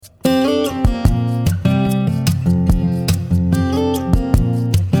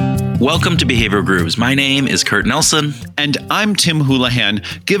Welcome to Behavioral Grooves. My name is Kurt Nelson. And I'm Tim Houlihan.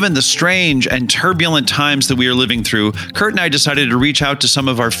 Given the strange and turbulent times that we are living through, Kurt and I decided to reach out to some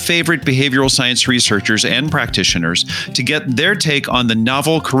of our favorite behavioral science researchers and practitioners to get their take on the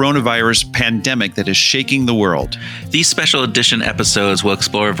novel coronavirus pandemic that is shaking the world. These special edition episodes will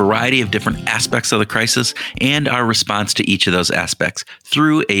explore a variety of different aspects of the crisis and our response to each of those aspects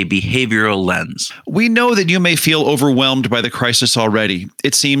through a behavioral lens. We know that you may feel overwhelmed by the crisis already.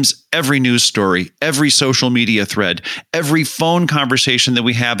 It seems every news story, every social media thread, every phone conversation that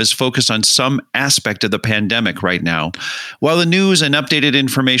we have is focused on some aspect of the pandemic right now. While the news and updated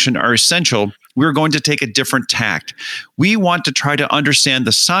information are essential, we're going to take a different tact. We want to try to understand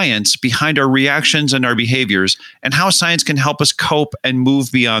the science behind our reactions and our behaviors and how science can help us cope and move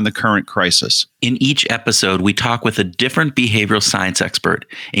beyond the current crisis. In each episode, we talk with a different behavioral science expert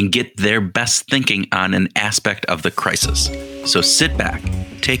and get their best thinking on an aspect of the crisis. So sit back,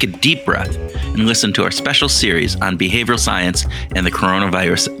 take a deep breath, and listen to our special series on behavioral science and the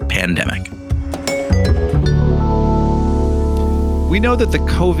coronavirus pandemic. We know that the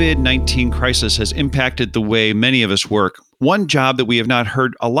COVID-19 crisis has impacted the way many of us work. One job that we have not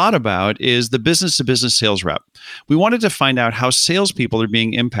heard a lot about is the business-to-business sales rep. We wanted to find out how salespeople are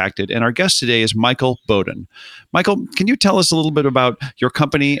being impacted, and our guest today is Michael Bowden. Michael, can you tell us a little bit about your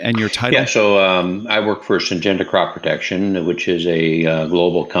company and your title? Yeah, so I work for Syngenta Crop Protection, which is a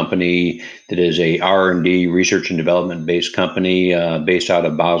global company that is a R&D, research and development based company based out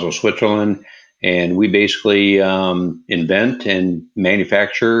of Basel, Switzerland. And we basically invent and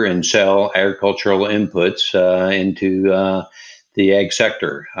manufacture and sell agricultural inputs into the ag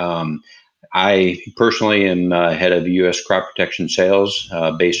sector. I personally am head of U.S. crop protection sales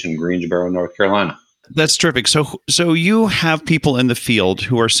based in Greensboro, North Carolina. That's terrific. So you have people in the field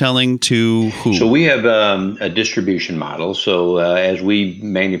who are selling to who? So we have a distribution model. So as we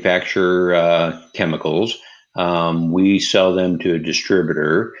manufacture chemicals, we sell them to a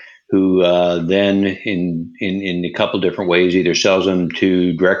distributor who then in a couple different ways either sells them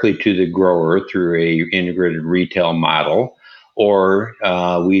directly to the grower through a integrated retail model, or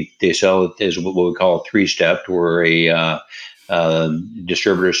they sell it as what we call a three-step, where a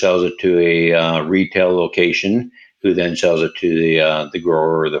distributor sells it to a retail location, who then sells it to the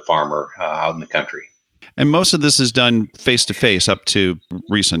grower or the farmer out in the country. And most of this is done face-to-face up to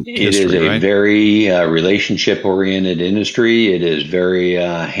recent history, right? It is a right? very relationship-oriented industry. It is very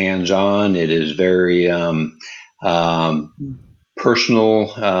hands-on. It is very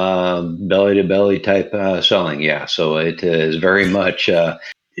personal, belly-to-belly type selling. Yeah, so it is very much a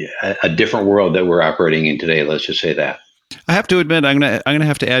different world that we're operating in today. Let's just say that. I have to admit, I'm gonna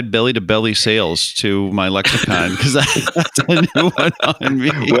have to add belly-to-belly sales to my lexicon because that's a new one on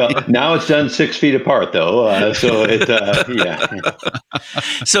me. Well, now it's done 6 feet apart, though. So it, yeah.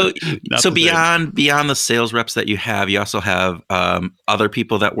 So beyond the sales reps that you have, you also have other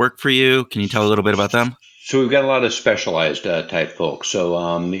people that work for you. Can you tell a little bit about them? So we've got a lot of specialized type folks.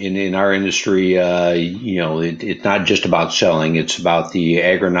 So in our industry, it's not just about selling; it's about the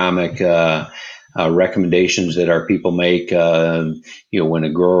agronomic. Recommendations that our people make, when a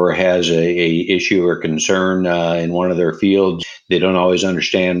grower has a issue or concern in one of their fields, they don't always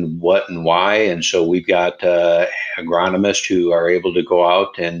understand what and why. And so we've got agronomists who are able to go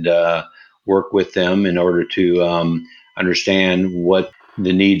out and work with them in order to understand what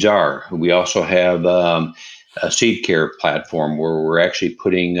the needs are. We also have a seed care platform where we're actually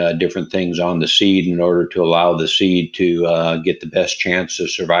putting different things on the seed in order to allow the seed to get the best chance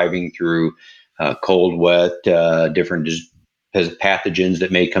of surviving through cold, wet, different pathogens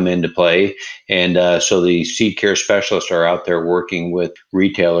that may come into play. And so the seed care specialists are out there working with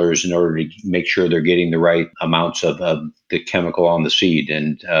retailers in order to make sure they're getting the right amounts of the chemical on the seed.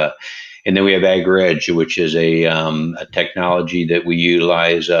 And then we have AgriEdge, which is a technology that we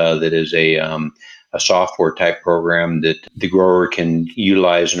utilize that is a software type program that the grower can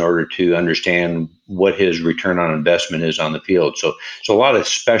utilize in order to understand what his return on investment is on the field. So a lot of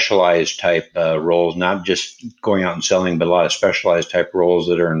specialized type roles, not just going out and selling, but a lot of specialized type roles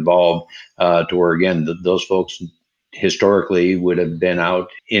that are involved to where, again, those folks historically would have been out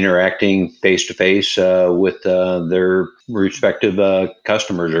interacting face to face with their respective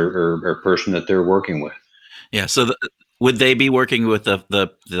customers or person that they're working with. Yeah. So would they be working with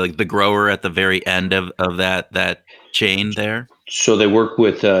the grower at the very end of that chain there? So they work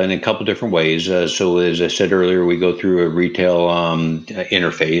with in a couple different ways. So as I said earlier, we go through a retail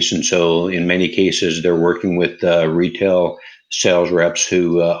interface. And so in many cases, they're working with retail sales reps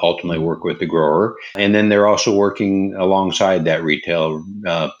who ultimately work with the grower. And then they're also working alongside that retail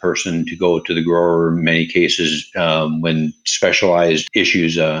person to go to the grower in many cases when specialized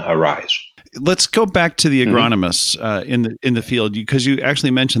issues arise. Let's go back to the agronomists in the field, because you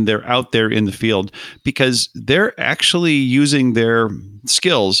actually mentioned they're out there in the field because they're actually using their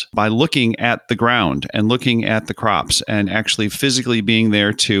skills by looking at the ground and looking at the crops and actually physically being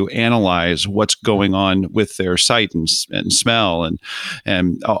there to analyze what's going on with their sight and smell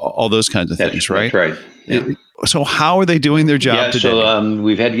and all those kinds of things, right? That's right. Yeah. So how are they doing their job today? So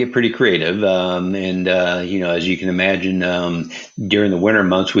we've had to get pretty creative. As you can imagine, during the winter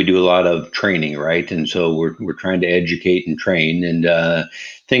months, we do a lot of training, right? And so we're trying to educate and train. And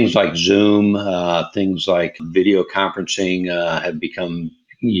things like Zoom, things like video conferencing have become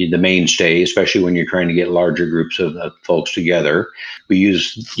the mainstay, especially when you're trying to get larger groups of folks together. We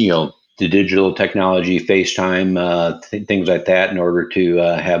use, the digital technology, FaceTime, things like that in order to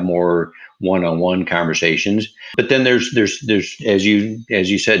have more one-on-one conversations. But then there's as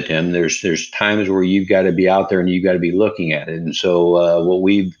you said, Tim, there's times where you've got to be out there and you've got to be looking at it. And so what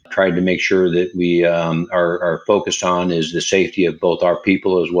we've tried to make sure that we are focused on is the safety of both our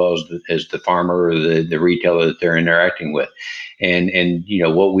people as well as the farmer or the retailer that they're interacting with. And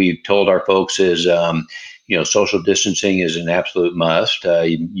what we've told our folks is social distancing is an absolute must.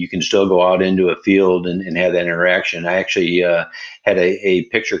 You can still go out into a field and have that interaction. I actually had a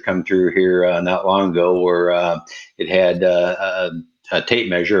picture come through here not long ago where it had a tape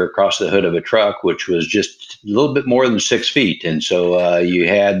measure across the hood of a truck, which was just a little bit more than 6 feet. And so you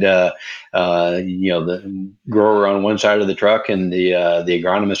had the grower on one side of the truck and the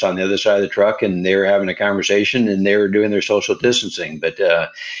agronomist on the other side of the truck, and they were having a conversation and they were doing their social distancing. But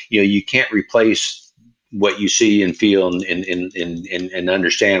you can't replace what you see and feel and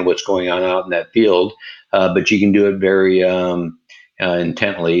understand what's going on out in that field, but you can do it very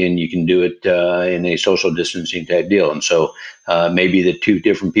intently, and you can do it in a social distancing type deal. And so maybe the two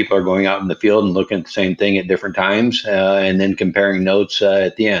different people are going out in the field and looking at the same thing at different times, and then comparing notes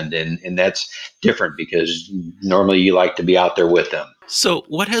at the end. And that's different because normally you like to be out there with them. So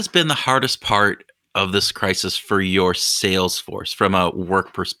what has been the hardest part of this crisis for your sales force from a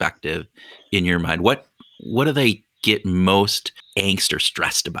work perspective in your mind? What do they get most angst or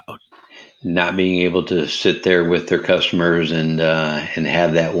stressed about? Not being able to sit there with their customers and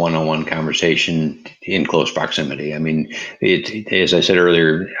have that one-on-one conversation in close proximity. I mean, as I said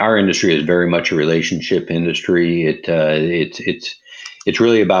earlier, our industry is very much a relationship industry. It's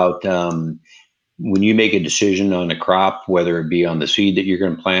really about when you make a decision on a crop, whether it be on the seed that you're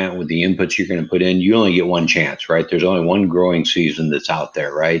going to plant, with the inputs you're going to put in, you only get one chance, right? There's only one growing season that's out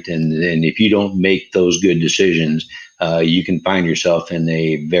there, right? And if you don't make those good decisions, you can find yourself in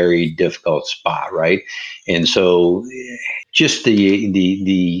a very difficult spot, right? And so just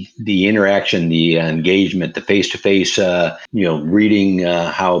the interaction, the engagement, the face-to-face, reading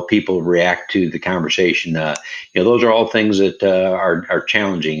how people react to the conversation, those are all things that are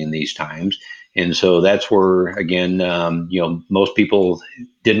challenging in these times. And so that's where, again, most people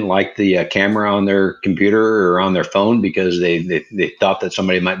didn't like the camera on their computer or on their phone because they thought that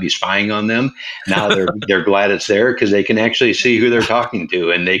somebody might be spying on them. Now they're glad it's there because they can actually see who they're talking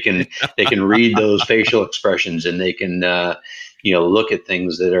to, and they can read those facial expressions, and they can look at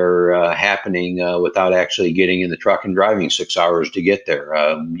things that are happening without actually getting in the truck and driving 6 hours to get there.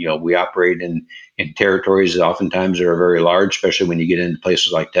 We operate in territories that oftentimes are very large, especially when you get into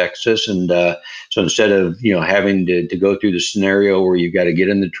places like Texas. And so instead of having to go through the scenario where you've got to get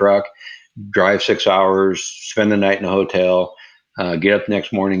in the truck, drive 6 hours, spend the night in a hotel, get up the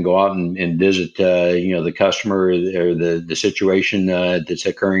next morning, go out and visit the customer or the situation that's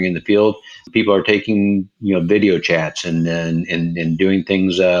occurring in the field. People are taking video chats and doing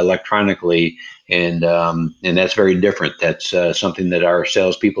things electronically, and that's very different. That's something that our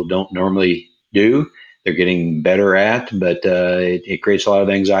salespeople don't normally do. They're getting better at, but it creates a lot of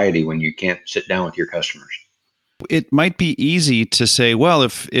anxiety when you can't sit down with your customers. It might be easy to say, well,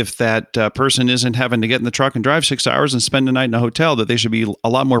 if that person isn't having to get in the truck and drive 6 hours and spend a night in a hotel, that they should be a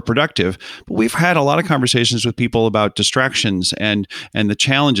lot more productive. But we've had a lot of conversations with people about distractions and the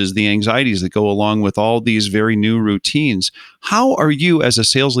challenges, the anxieties that go along with all these very new routines. How are you as a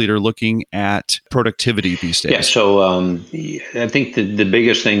sales leader looking at productivity these days? Yeah, so I think the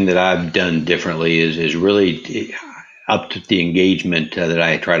biggest thing that I've done differently is really up to the engagement that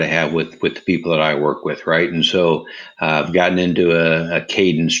I try to have with the people that I work with, right? And so I've gotten into a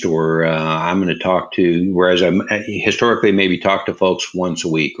cadence where I'm going to talk to, whereas I'm historically maybe talk to folks once a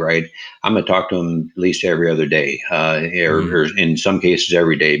week, right? I'm going to talk to them at least every other day, or in some cases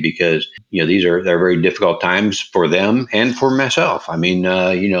every day, because they're very difficult times for them and for myself. I mean,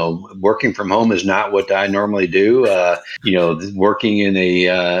 working from home is not what I normally do. Working in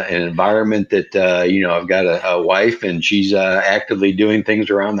an environment that I've got a wife and she's actively doing things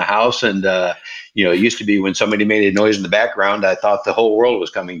around the house, and it used to be when somebody made a noise in the background, I thought the whole world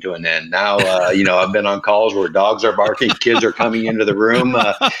was coming to an end. Now, I've been on calls where dogs are barking, kids are coming into the room.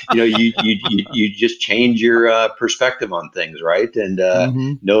 You just change your perspective on things, right? And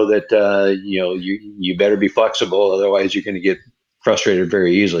know that you better be flexible, otherwise you're going to get frustrated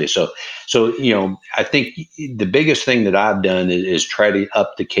very easily. So I think the biggest thing that I've done is try to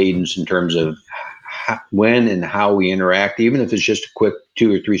up the cadence in terms of when and how we interact, even if it's just a quick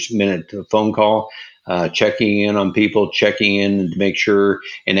 2 or 3 minute phone call, checking in on people, checking in to make sure,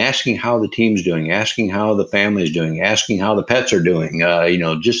 and asking how the team's doing, asking how the family's doing, asking how the pets are doing,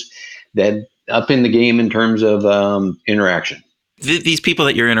 just that up in the game in terms of interaction. These people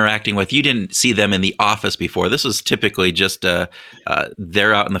that you're interacting with, you didn't see them in the office before. This was typically just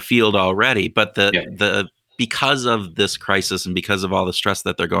they're out in the field already. But because of this crisis and because of all the stress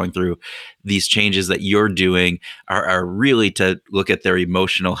that they're going through, these changes that you're doing are really to look at their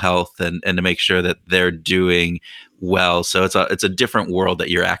emotional health and to make sure that they're doing well. So it's a different world that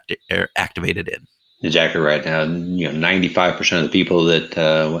you're activated in. Exactly right. 95% of the people that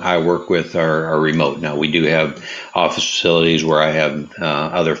I work with are remote. Now, we do have office facilities where I have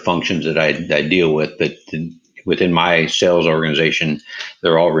other functions that I deal with, but within my sales organization,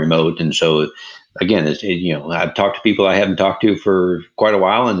 they're all remote. And so, again, I've talked to people I haven't talked to for quite a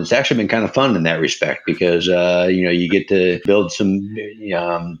while, and it's actually been kind of fun in that respect because you get to build some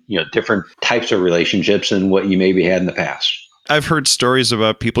different types of relationships than what you maybe had in the past. I've heard stories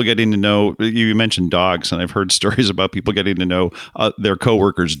about people getting to know, you mentioned dogs, and I've heard stories about people getting to know their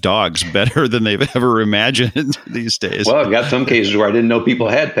coworkers' dogs better than they've ever imagined these days. Well, I've got some cases where I didn't know people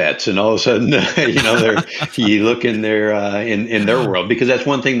had pets, and all of a sudden, you look in their in their world, because that's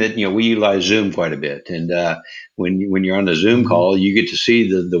one thing that we utilize Zoom quite a bit, and when you're on a Zoom call, you get to see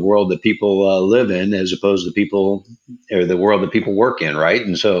the world that people live in as opposed to people or the world that people work in, right?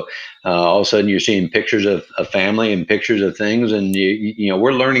 And so all of a sudden you're seeing pictures of family and pictures of things, and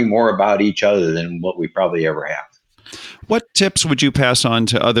we're learning more about each other than what we probably ever have. What tips would you pass on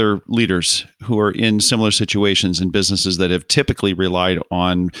to other leaders who are in similar situations in businesses that have typically relied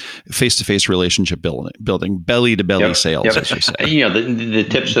on face-to-face relationship building, belly-to-belly sales, as you say? The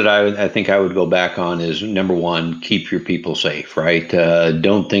tips that I think I would go back on is, number one, keep your people safe, right?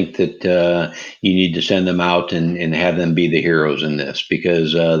 Don't think that you need to send them out and have them be the heroes in this,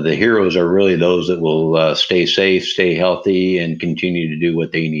 because the heroes are really those that will stay safe, stay healthy, and continue to do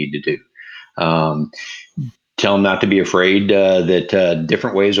what they need to do. Tell them not to be afraid, that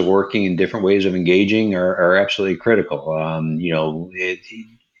different ways of working and different ways of engaging are absolutely critical.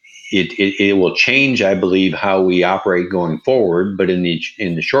 It will change, I believe, how we operate going forward. But in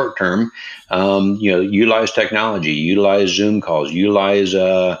the short term, utilize technology, utilize Zoom calls, utilize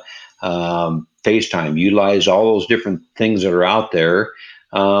FaceTime, utilize all those different things that are out there.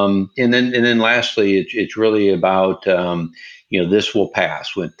 And then lastly, it's really about this will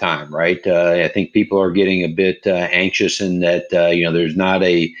pass with time, right? I think people are getting a bit anxious in that, there's not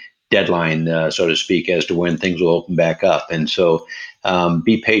a deadline, so to speak, as to when things will open back up. And so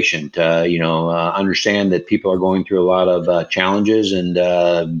be patient, understand that people are going through a lot of challenges, and,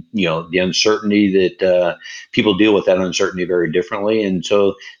 the uncertainty that people deal with that uncertainty very differently. And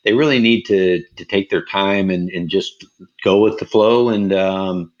so they really need to take their time and just go with the flow and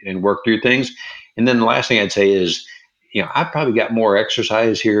work through things. And then the last thing I'd say is, I've probably got more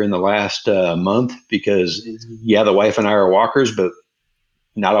exercise here in the last month because, the wife and I are walkers, but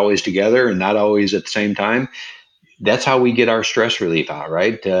not always together and not always at the same time. That's how we get our stress relief out,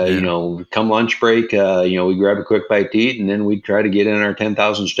 right? Come lunch break, we grab a quick bite to eat, and then we try to get in our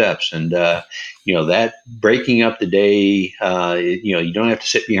 10,000 steps. And, that breaking up the day, you don't have to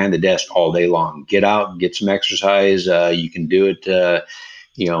sit behind the desk all day long. Get out and get some exercise. You can do it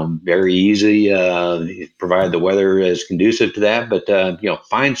very easy, provided the weather is conducive to that. But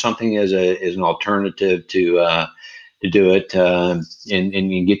find something as an alternative to do it,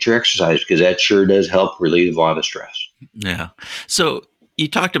 and get your exercise, because that sure does help relieve a lot of stress. Yeah. So you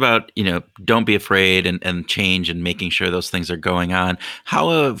talked about, don't be afraid and change and making sure those things are going on.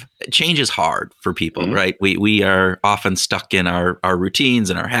 Change is hard for people, right? We are often stuck in our routines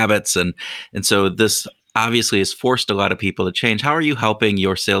and our habits. And so this obviously has forced a lot of people to change. How are you helping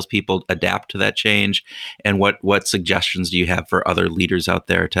your salespeople adapt to that change? And what suggestions do you have for other leaders out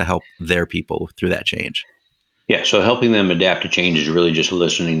there to help their people through that change? Yeah, so helping them adapt to change is really just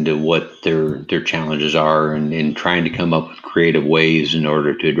listening to what their challenges are and trying to come up with creative ways in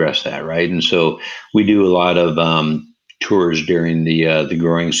order to address that, right? And so we do a lot of tours during the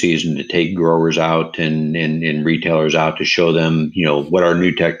growing season to take growers out and retailers out to show them, what our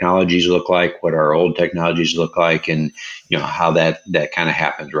new technologies look like, what our old technologies look like, and how that kind of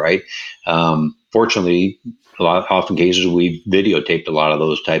happens, right? Fortunately, often cases we videotaped a lot of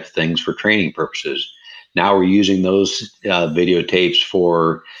those type of things for training purposes. Now we're using those videotapes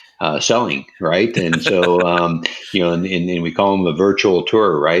for selling, right? And so, and we call them a virtual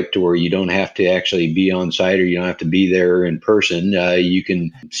tour, right? To where you don't have to actually be on site or you don't have to be there in person. You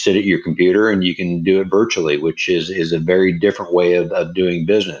can sit at your computer and you can do it virtually, which is a very different way of doing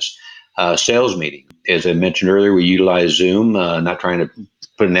business. Sales meeting. As I mentioned earlier, we utilize Zoom, not trying to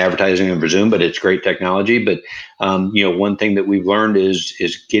put an advertising in for Zoom, but it's great technology. But one thing that we've learned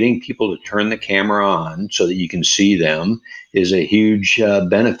is getting people to turn the camera on so that you can see them is a huge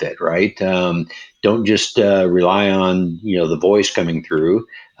benefit, right? Don't just rely on the voice coming through.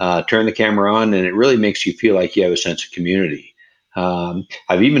 Turn the camera on, and it really makes you feel like you have a sense of community.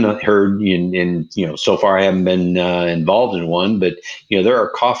 I've even heard, so far I haven't been involved in one, but there are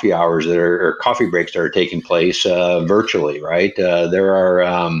coffee hours or coffee breaks that are taking place virtually, right? There are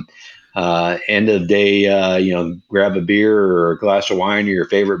end of day, grab a beer or a glass of wine or your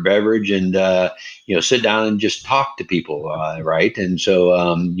favorite beverage, and sit down and just talk to people, right? And so,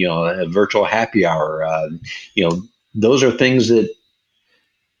 a virtual happy hour, those are things that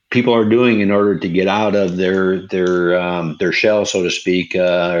people are doing in order to get out of their shell, so to speak,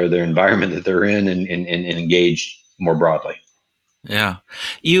 or their environment that they're in, and engage more broadly. Yeah,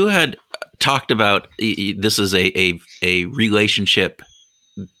 you had talked about this is a relationship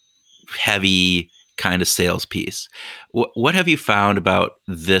heavy kind of sales piece. What have you found about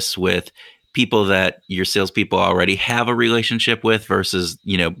this with people that your salespeople already have a relationship with versus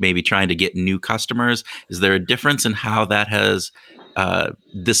maybe trying to get new customers? Is there a difference in how that has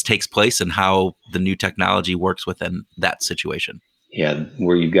this takes place and how the new technology works within that situation? Yeah,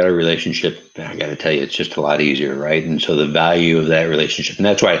 where you've got a relationship, I got to tell you, it's just a lot easier, right? And so the value of that relationship, and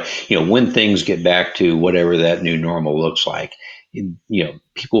that's why, when things get back to whatever that new normal looks like,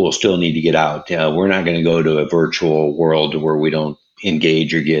 people will still need to get out. We're not going to go to a virtual world where we don't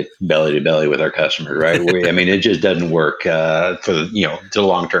engage or get belly to belly with our customers, right? It just doesn't work for to the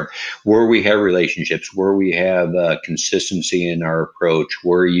long term. Where we have relationships, where we have consistency in our approach,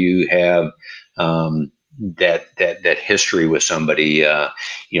 where you have that history with somebody,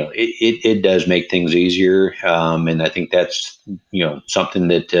 it does make things easier, and I think that's something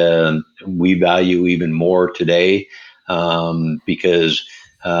that we value even more today, because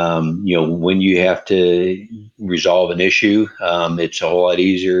when you have to resolve an issue, it's a whole lot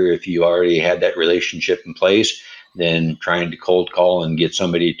easier if you already had that relationship in place than trying to cold call and get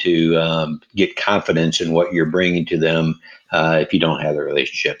somebody to get confidence in what you're bringing to them if you don't have the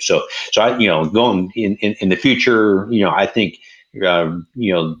relationship. So I, going in the future, I think,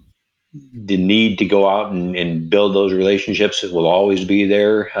 the need to go out and build those relationships will always be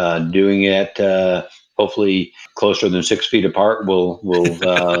there. Doing it, hopefully closer than 6 feet apart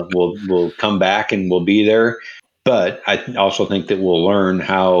will come back and will be there. But I also think that we'll learn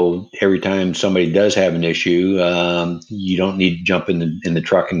how every time somebody does have an issue, you don't need to jump in the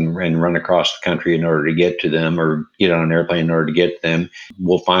truck and run across the country in order to get to them, or get on an airplane in order to get to them.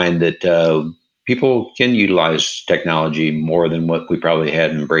 We'll find that people can utilize technology more than what we probably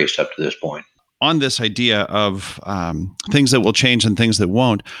had embraced up to this point. On this idea of things that will change and things that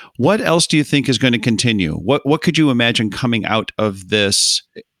won't, what else do you think is going to continue? What could you imagine coming out of this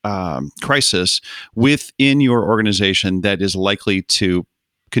crisis within your organization that is likely to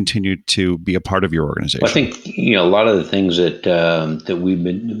continue to be a part of your organization? Well, I think a lot of the things that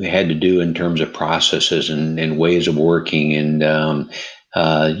we had to do in terms of processes and ways of working, and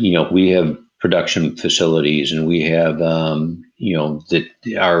we have production facilities, and we have that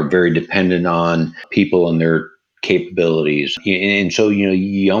are very dependent on people and their capabilities, and so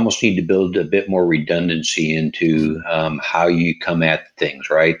you almost need to build a bit more redundancy into how you come at things,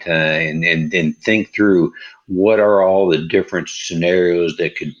 right? And think through what are all the different scenarios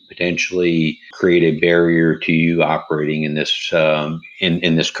that could potentially create a barrier to you operating in this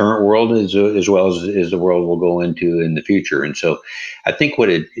in this current world as well as the world we'll go into in the future. And so I think what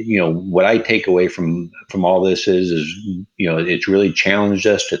I take away from all this is it's really challenged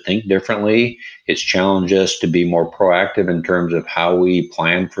us to think differently. It's challenged us to be more proactive in terms of how we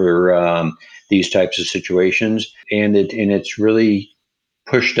plan for these types of situations, and it's really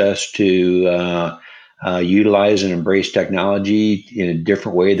pushed us to utilize and embrace technology in a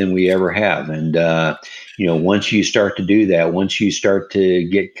different way than we ever have. And once you start to do that, once you start to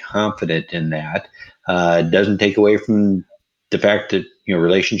get confident in that, it doesn't take away from the fact that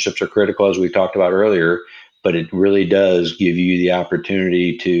relationships are critical, as we talked about earlier, but it really does give you the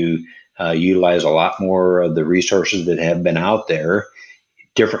opportunity to utilize a lot more of the resources that have been out there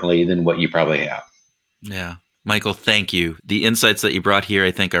differently than what you probably have. Yeah. Michael, thank you. The insights that you brought here,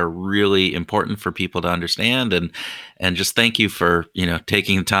 I think, are really important for people to understand, and just thank you for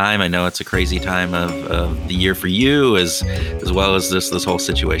taking the time. I know it's a crazy time of the year for you as well as this whole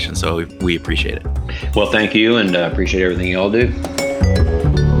situation. So we appreciate it. Well, thank you, and appreciate everything you all do.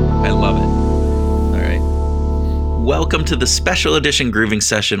 I love it. All right. Welcome to the special edition grooving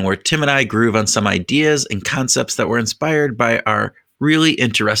session where Tim and I groove on some ideas and concepts that were inspired by our really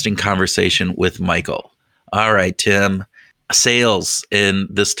interesting conversation with Michael. All right, Tim, sales in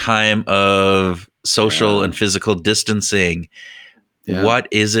this time of social and physical distancing. Yeah. What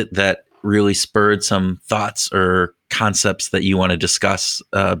is it that really spurred some thoughts or concepts that you want to discuss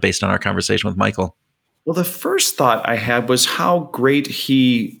based on our conversation with Michael? Well, the first thought I had was how great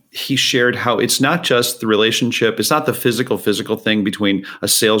he shared how it's not just the relationship. It's not the physical thing between a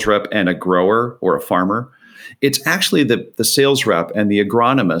sales rep and a grower or a farmer. It's actually the sales rep and the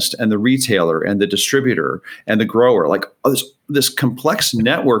agronomist and the retailer and the distributor and the grower, like this complex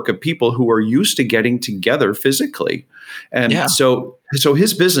network of people who are used to getting together physically. And so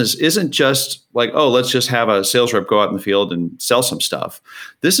his business isn't just like, oh, let's just have a sales rep go out in the field and sell some stuff.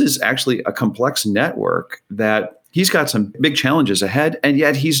 This is actually a complex network that he's got some big challenges ahead, and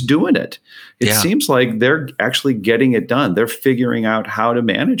yet he's doing it. It seems like they're actually getting it done. They're figuring out how to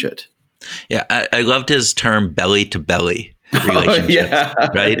manage it. Yeah, I loved his term belly to belly relationships,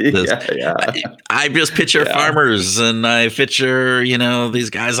 right? I just picture farmers and I picture, these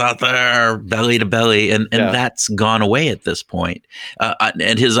guys out there belly to belly, and that's gone away at this point.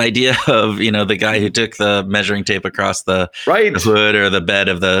 And his idea of, the guy who took the measuring tape across the hood or the bed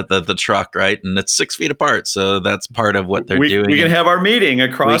of the truck, right? And it's 6 feet apart. So that's part of what they're doing. We can have our meeting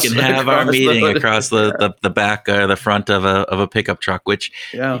across. We can have our meeting across the back or the front of a pickup truck, which,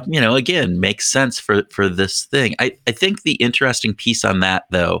 again, makes sense for this thing. I think the interesting piece on that,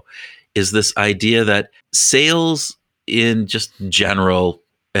 though, is this idea that sales in just general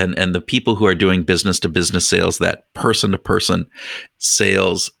and the people who are doing business to business sales, that person to person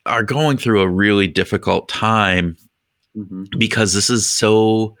sales, are going through a really difficult time because this is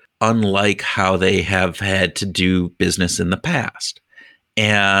so unlike how they have had to do business in the past.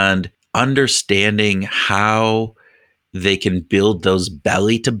 And understanding how they can build those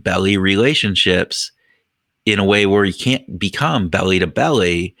belly to belly relationships in a way where you can't become belly to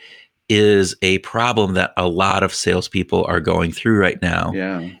belly is a problem that a lot of salespeople are going through right now.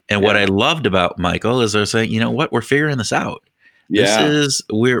 And what I loved about Michael is they're saying, we're figuring this out.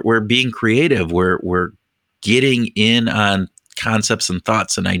 We're being creative. We're getting in on concepts and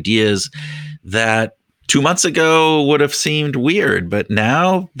thoughts and ideas that 2 months ago would have seemed weird, but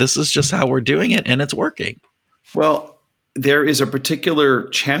now this is just how we're doing it, and it's working. Well, there is a particular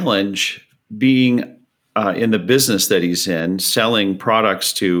challenge being in the business that he's in, selling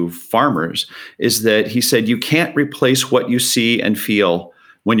products to farmers, is that he said you can't replace what you see and feel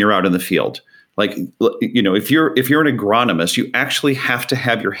when you're out in the field. Like, if you're an agronomist, you actually have to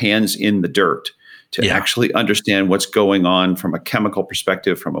have your hands in the dirt to actually understand what's going on from a chemical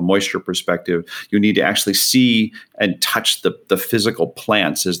perspective, from a moisture perspective. You need to actually see and touch the physical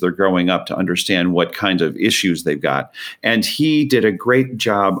plants as they're growing up to understand what kinds of issues they've got. And he did a great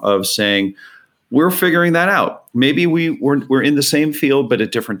job of saying, we're figuring that out. Maybe we're in the same field, but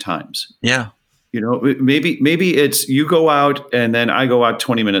at different times. Yeah. Maybe it's you go out and then I go out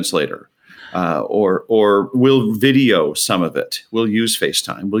 20 minutes later. Or we'll video some of it. We'll use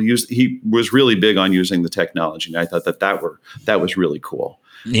FaceTime. He was really big on using the technology, and I thought that was really cool.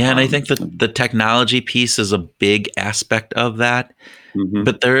 Yeah, and I think that the technology piece is a big aspect of that.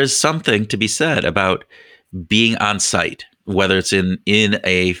 But there is something to be said about being on site, whether it's in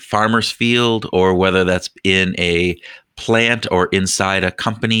a farmer's field or whether that's in a plant or inside a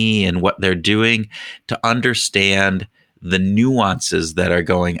company and what they're doing, to understand the nuances that are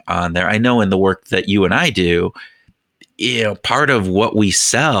going on there. I know in the work that you and I do, part of what we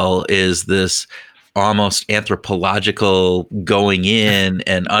sell is this almost anthropological going in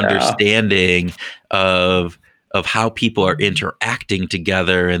and understanding of how people are interacting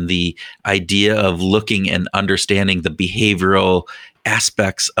together, and the idea of looking and understanding the behavioral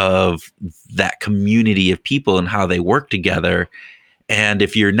aspects of that community of people and how they work together. And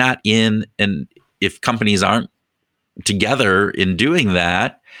if you're not in, and if companies aren't together in doing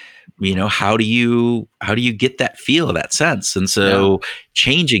that, how do you get that feel, that sense? And so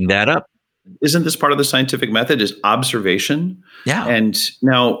changing that up. Isn't this part of the scientific method, is observation? Yeah. And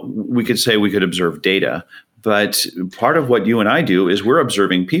now we could say we could observe data, but part of what you and I do is we're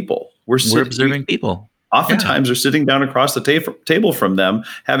observing people. We're observing people. Oftentimes we're sitting down across the table from them,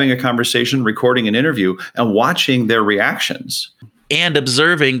 having a conversation, recording an interview, and watching their reactions. And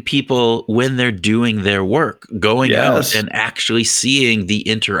observing people when they're doing their work, going out and actually seeing the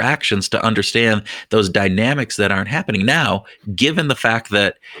interactions to understand those dynamics that aren't happening. Now, given the fact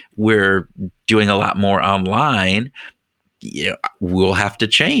that we're doing a lot more online, we'll have to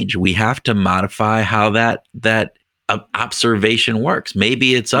change. We have to modify how that observation works.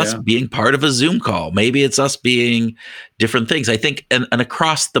 Maybe it's us being part of a Zoom call. Maybe it's us being different things. I think, and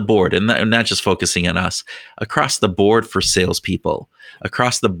across the board, and not just focusing on us, across the board for salespeople,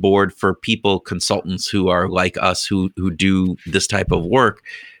 across the board for people, consultants who are like us, who do this type of work,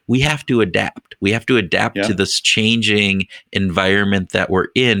 we have to adapt. We have to adapt to this changing environment that we're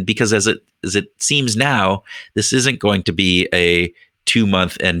in, because as it seems now, this isn't going to be a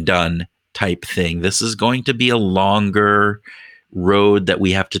 2-month and done type thing. This is going to be a longer road that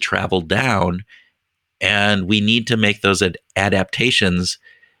we have to travel down, and we need to make those adaptations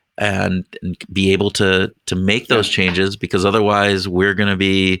and be able to make those changes, because otherwise we're done.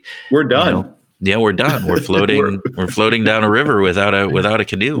 We're done. We're floating. We're floating down a river without a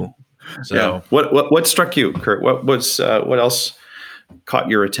canoe. So what struck you, Kurt? What else caught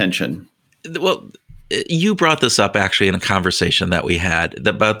your attention? Well, you brought this up actually in a conversation that we had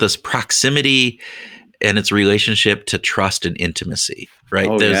about this proximity and its relationship to trust and intimacy, right?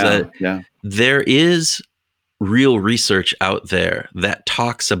 There is real research out there that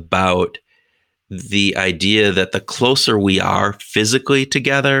talks about the idea that the closer we are physically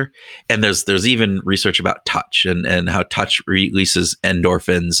together, and there's even research about touch and how touch releases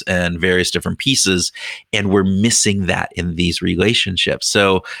endorphins and various different pieces, and we're missing that in these relationships.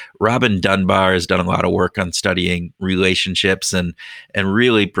 So Robin Dunbar has done a lot of work on studying relationships and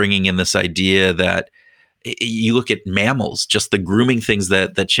really bringing in this idea that you look at mammals, just the grooming things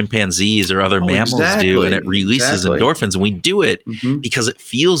that chimpanzees or other mammals do, and it releases endorphins, and we do it because it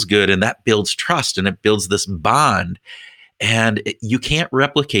feels good, and that builds trust, and it builds this bond. And you can't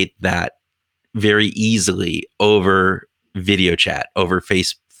replicate that very easily over video chat, over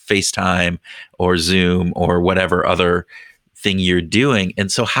FaceTime or Zoom or whatever other thing you're doing.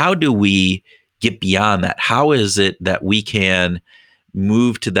 And so how do we get beyond that? How is it that we can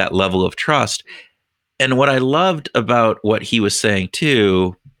move to that level of trust? And what I loved about what he was saying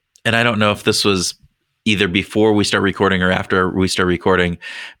too, and I don't know if this was either before we start recording or after we start recording,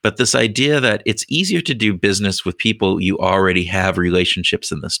 but this idea that it's easier to do business with people you already have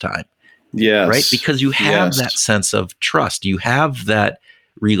relationships in this time. Yes. Right? Because you have that sense of trust. You have that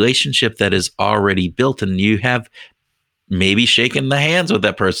relationship that is already built, and you have maybe shaken the hands with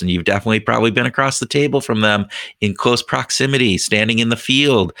that person. You've definitely probably been across the table from them in close proximity, standing in the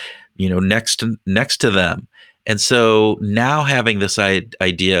field, next to them. And so now having this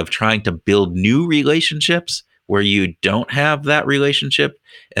idea of trying to build new relationships where you don't have that relationship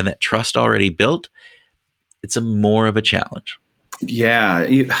and that trust already built, it's more of a challenge. Yeah,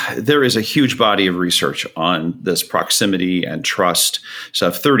 there is a huge body of research on this proximity and trust. So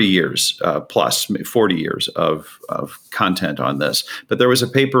 30 years plus, 40 years of content on this. But there was a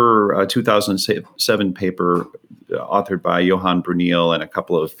paper, a 2007 paper authored by Johan Brunel and a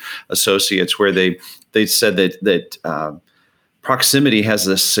couple of associates, where they said that proximity has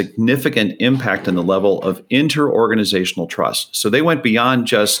a significant impact on the level of interorganizational trust. So they went beyond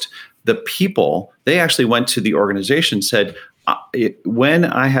just the people. They actually went to the organization, said, when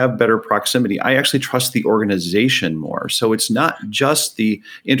I have better proximity, I actually trust the organization more. So it's not just the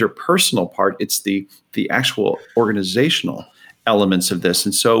interpersonal part, it's the actual organizational elements of this.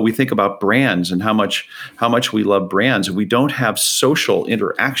 And so we think about brands and how much we love brands. If we don't have social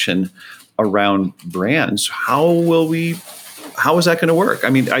interaction around brands, how is that going to work? I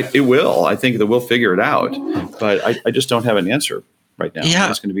mean, it will. I think that we'll figure it out, but I just don't have an answer right now. Yeah.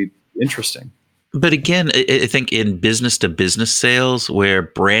 It's going to be interesting. But again, I think in business to business sales, where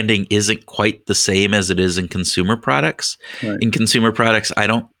branding isn't quite the same as it is in consumer products. Right. In consumer products, I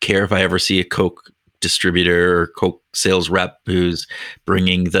don't care if I ever see a Coke distributor or Coke sales rep who's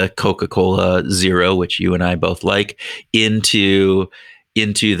bringing the Coca-Cola Zero, which you and I both like, into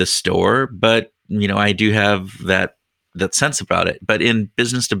the store. But I do have that sense about it. But in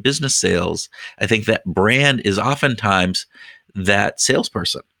business to business sales, I think that brand is oftentimes that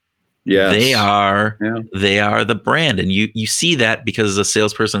salesperson. Yes. They are the brand. And you see that because a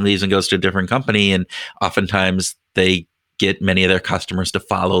salesperson leaves and goes to a different company, and oftentimes they get many of their customers to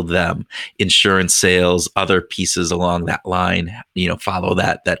follow them. Insurance sales, other pieces along that line, follow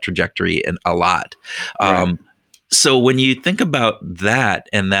that trajectory and a lot. Right. So when you think about that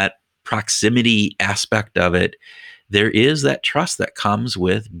and that proximity aspect of it, there is that trust that comes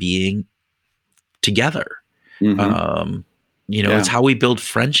with being together. Mm-hmm. It's how we build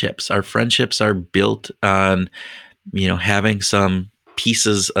friendships. Our friendships are built on, having some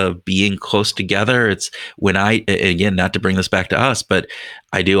pieces of being close together. It's when again, not to bring this back to us, but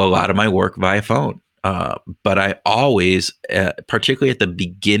I do a lot of my work via phone. But I always, particularly at the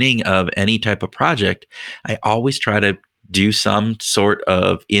beginning of any type of project, I always try to do some sort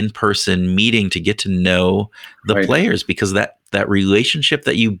of in-person meeting to get to know the players, because that relationship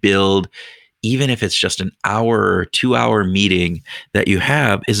that you build, even if it's just an hour or 2 hour meeting that you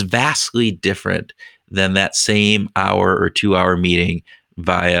have, is vastly different than that same hour or 2 hour meeting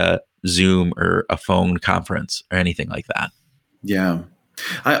via Zoom or a phone conference or anything like that. Yeah.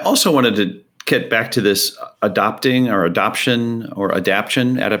 I also wanted to get back to this adaptation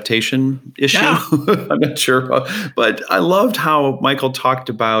issue. Yeah. I'm not sure, but I loved how Michael talked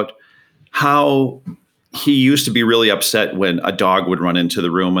about how he used to be really upset when a dog would run into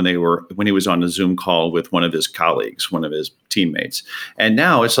the room when he was on a Zoom call with one of his colleagues, one of his teammates. And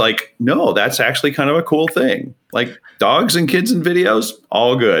now it's like, no, that's actually kind of a cool thing. Like dogs and kids and videos,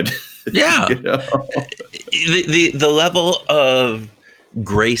 all good. Yeah. The level of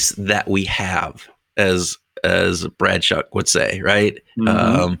grace that we have, as Brad Shuck would say, right?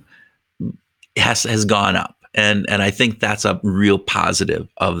 Mm-hmm. Has gone up. And I think that's a real positive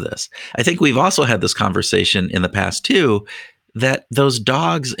of this. I think we've also had this conversation in the past too, that those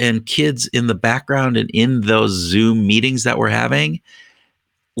dogs and kids in the background and in those Zoom meetings that we're having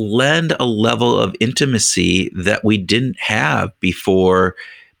lend a level of intimacy that we didn't have before,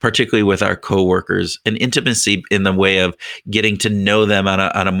 particularly with our coworkers, an intimacy in the way of getting to know them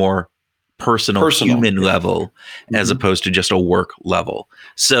on a more personal human level, mm-hmm. as opposed to just a work level.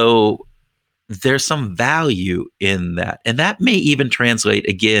 So there's some value in that. And that may even translate,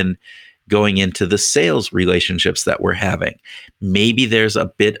 again, going into the sales relationships that we're having. Maybe there's a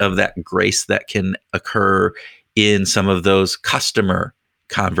bit of that grace that can occur in some of those customer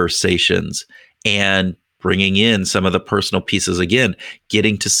conversations, and bringing in some of the personal pieces, again,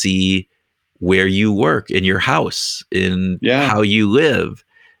 getting to see where you work in your house, in how you live.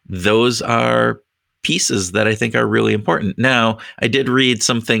 Those are pieces that I think are really important. Now, I did read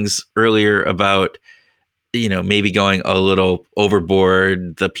some things earlier about, maybe going a little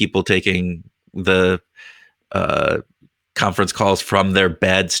overboard, the people taking the conference calls from their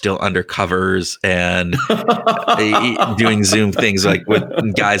bed still under covers and doing Zoom things like with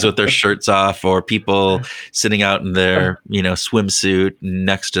guys with their shirts off, or people sitting out in their, swimsuit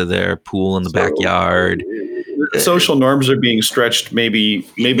next to their pool in the backyard. Social norms are being stretched maybe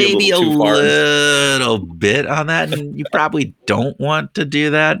a little bit on that. And you probably don't want to do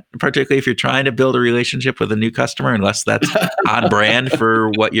that, particularly if you're trying to build a relationship with a new customer, unless that's on brand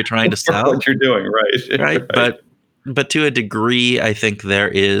for what you're trying to sell. What you're doing, right? Right. But to a degree, I think there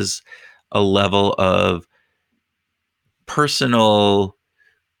is a level of personal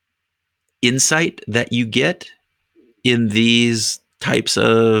insight that you get in these types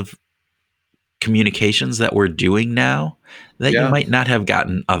of communications that we're doing now that you might not have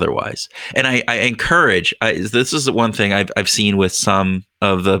gotten otherwise. And I encourage, this is the one thing I've seen with some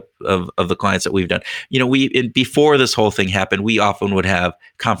of the clients that we've done. Before this whole thing happened, we often would have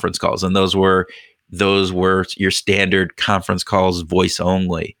conference calls, and those were your standard conference calls, voice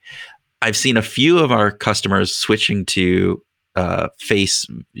only. I've seen a few of our customers switching to face,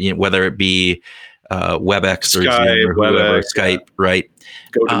 whether it be WebEx or Skype, Zoom or whoever, Skype, right?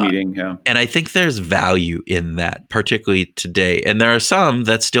 GoToMeeting, yeah. And I think there's value in that, particularly today. And there are some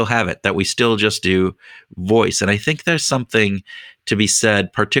that still have it, that we still just do voice. And I think there's something to be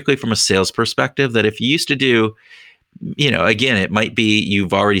said, particularly from a sales perspective, that if you used to do, again, it might be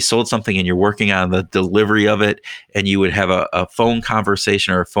you've already sold something and you're working on the delivery of it, and you would have a phone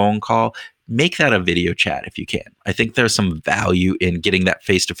conversation or a phone call. make that a video chat if you can. I think there's some value in getting that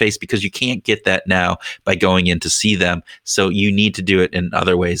face-to-face because you can't get that now by going in to see them. So you need to do it in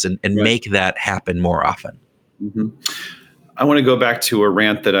other ways and right. Make that happen more often. Mm-hmm. I want to go back to a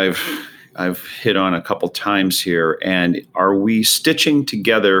rant that I've hit on a couple times here. And are we stitching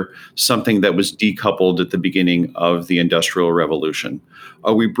together something that was decoupled at the beginning of the Industrial Revolution?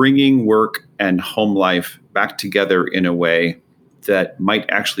 Are we bringing work and home life back together in a way that might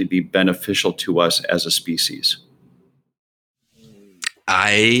actually be beneficial to us as a species?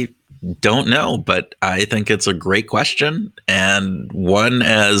 I don't know, but I think it's a great question, and one,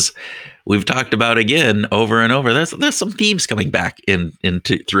 as we've talked about again over and over. There's some themes coming back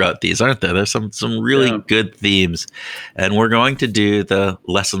into throughout these, aren't there? There's some really good themes, and we're going to do the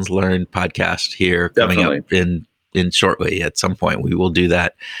Lessons Learned podcast here coming up in shortly. At some point, we will do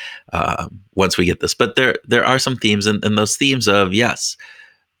that once we get this. But there are some themes, and those themes of yes,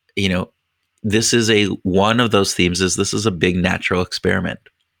 this is one of those themes is this is a big natural experiment.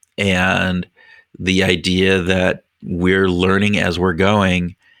 And the idea that we're learning as we're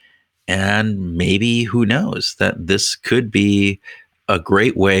going, and maybe, who knows, that this could be a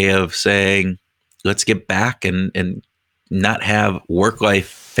great way of saying, let's get back and not have work life,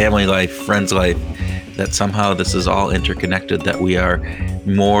 family life, friends life, that somehow this is all interconnected, that we are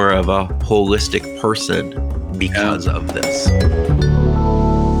more of a holistic person because of this.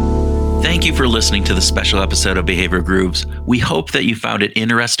 Thank you for listening to the special episode of Behavioral Grooves. We hope that you found it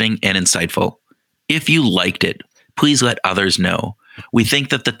interesting and insightful. If you liked it, please let others know. We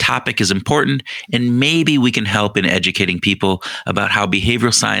think that the topic is important, and maybe we can help in educating people about how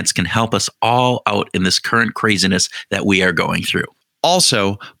behavioral science can help us all out in this current craziness that we are going through.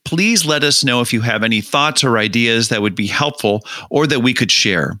 Also, please let us know if you have any thoughts or ideas that would be helpful or that we could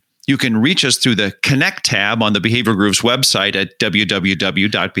share. You can reach us through the Connect tab on the Behavioral Grooves website at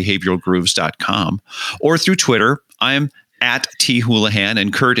www.behavioralgrooves.com, or through Twitter. I am at @THoulihan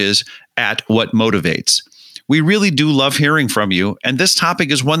and Kurt is at @WhatMotivates. We really do love hearing from you, and this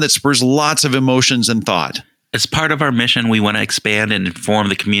topic is one that spurs lots of emotions and thought. As part of our mission, we want to expand and inform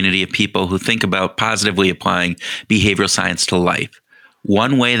the community of people who think about positively applying behavioral science to life.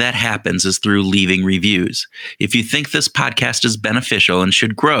 One way that happens is through leaving reviews. If you think this podcast is beneficial and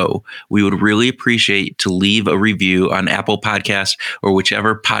should grow, we would really appreciate to leave a review on Apple Podcasts or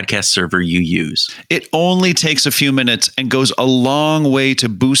whichever podcast server you use. It only takes a few minutes and goes a long way to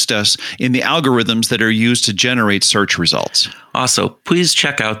boost us in the algorithms that are used to generate search results. Also, please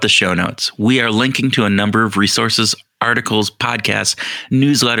check out the show notes. We are linking to a number of resources, articles, podcasts,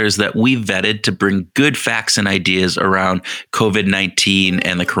 newsletters that we vetted to bring good facts and ideas around COVID-19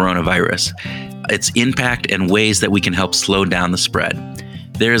 and the coronavirus, its impact, and ways that we can help slow down the spread.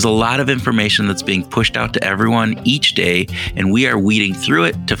 There is a lot of information that's being pushed out to everyone each day, and we are weeding through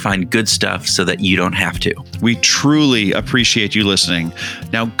it to find good stuff so that you don't have to. We truly appreciate you listening.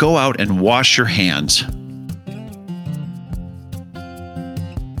 Now go out and wash your hands.